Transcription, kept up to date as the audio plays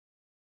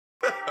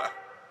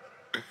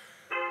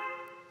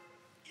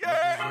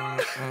Yeah.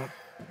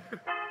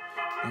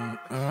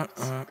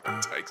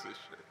 Takes this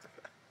shit.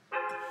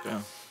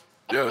 Damn.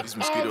 Yeah, these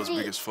mosquitoes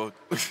big as fuck.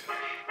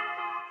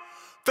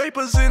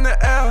 Vapors in the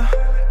air,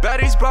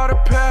 baddies brought a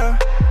pair.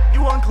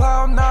 You on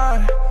cloud 9,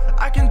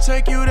 I can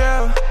take you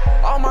there.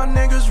 All my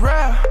niggas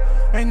rare,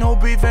 ain't no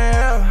beef in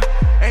here.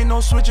 Ain't no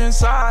switching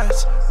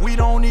sides, we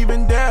don't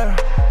even dare.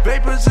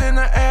 Vapors in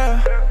the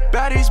air,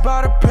 baddies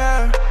brought a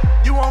pair.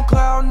 You on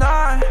cloud 9,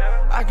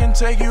 I can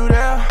take you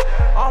there.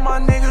 All my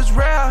niggas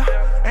rare,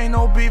 ain't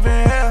no beef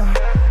in here.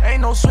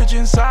 Ain't no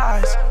switching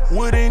sides,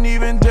 wouldn't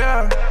even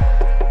dare.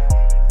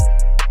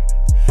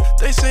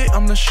 They say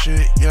I'm the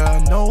shit, yeah, I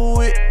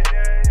know it.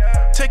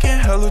 Taking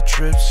hella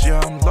trips, yeah,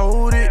 I'm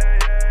loaded.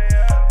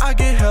 I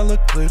get hella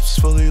clips,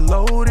 fully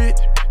loaded.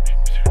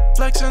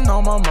 Flexing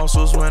all my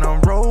muscles when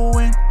I'm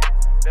rowin'.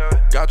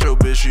 Got your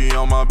bitch, she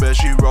on my bed,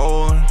 she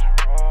rollin'.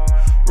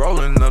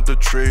 Rollin' up the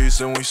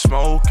trees and we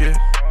smoke it.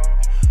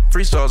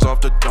 Freestyles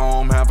off the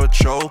dome, have a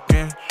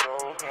chokin'.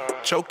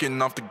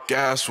 Choking off the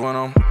gas when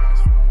I'm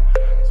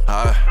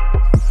high.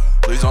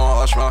 Please don't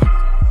hush my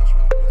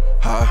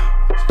high.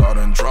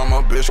 Starting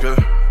drama, bitch,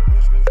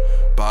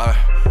 goodbye.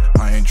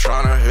 I ain't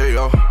tryna hear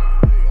your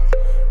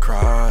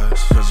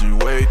cries, cause you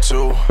way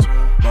too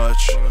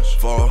much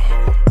for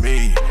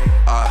me.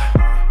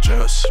 I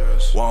just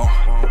want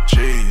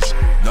cheese,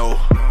 no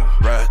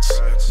rats,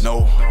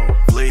 no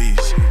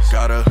fleas.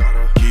 Gotta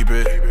keep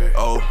it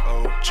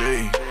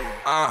OG.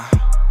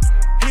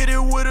 Hit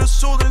it with a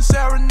soothing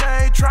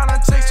serenade,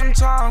 tryna take some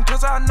time,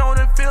 cause I know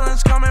the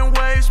feelings come in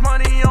waves.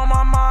 Money on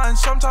my mind,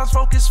 sometimes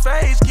focus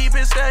fades. Keep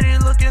it steady,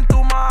 looking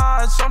through my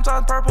eyes.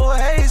 Sometimes purple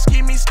haze,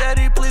 keep me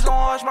steady, please don't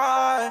hush my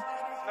eye.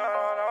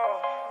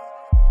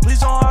 Please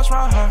don't hush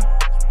my eye.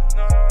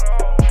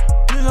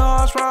 Please don't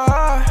hush my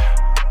eye.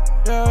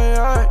 Yeah,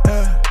 yeah,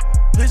 yeah.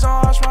 Please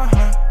don't hush my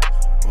eye.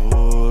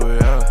 Oh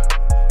yeah,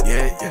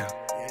 yeah, yeah.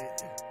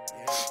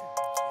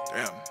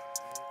 Damn,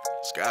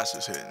 this gas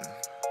is hitting.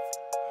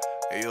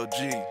 AOG,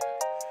 can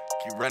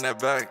you run that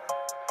back?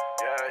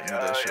 Yeah, Do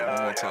that shit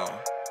one more time.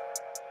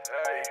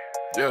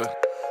 Yeah.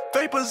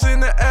 Vapors in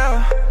the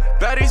air,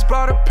 baddies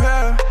brought a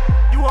pair.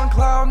 You on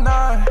cloud 9,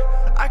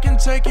 I can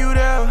take you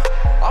there.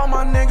 All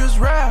my niggas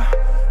rare,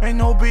 ain't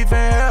no beef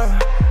in here.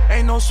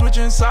 Ain't no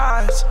switching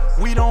sides,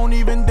 we don't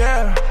even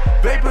dare.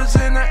 Vapors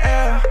in the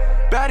air,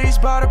 baddies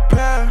brought a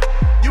pair.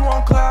 You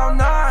on cloud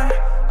 9,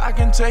 I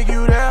can take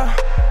you there.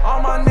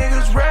 All my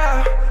niggas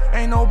rare,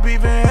 ain't no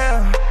beef in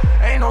here.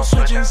 Ain't no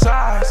switching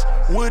sides,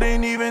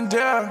 wouldn't even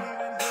dare.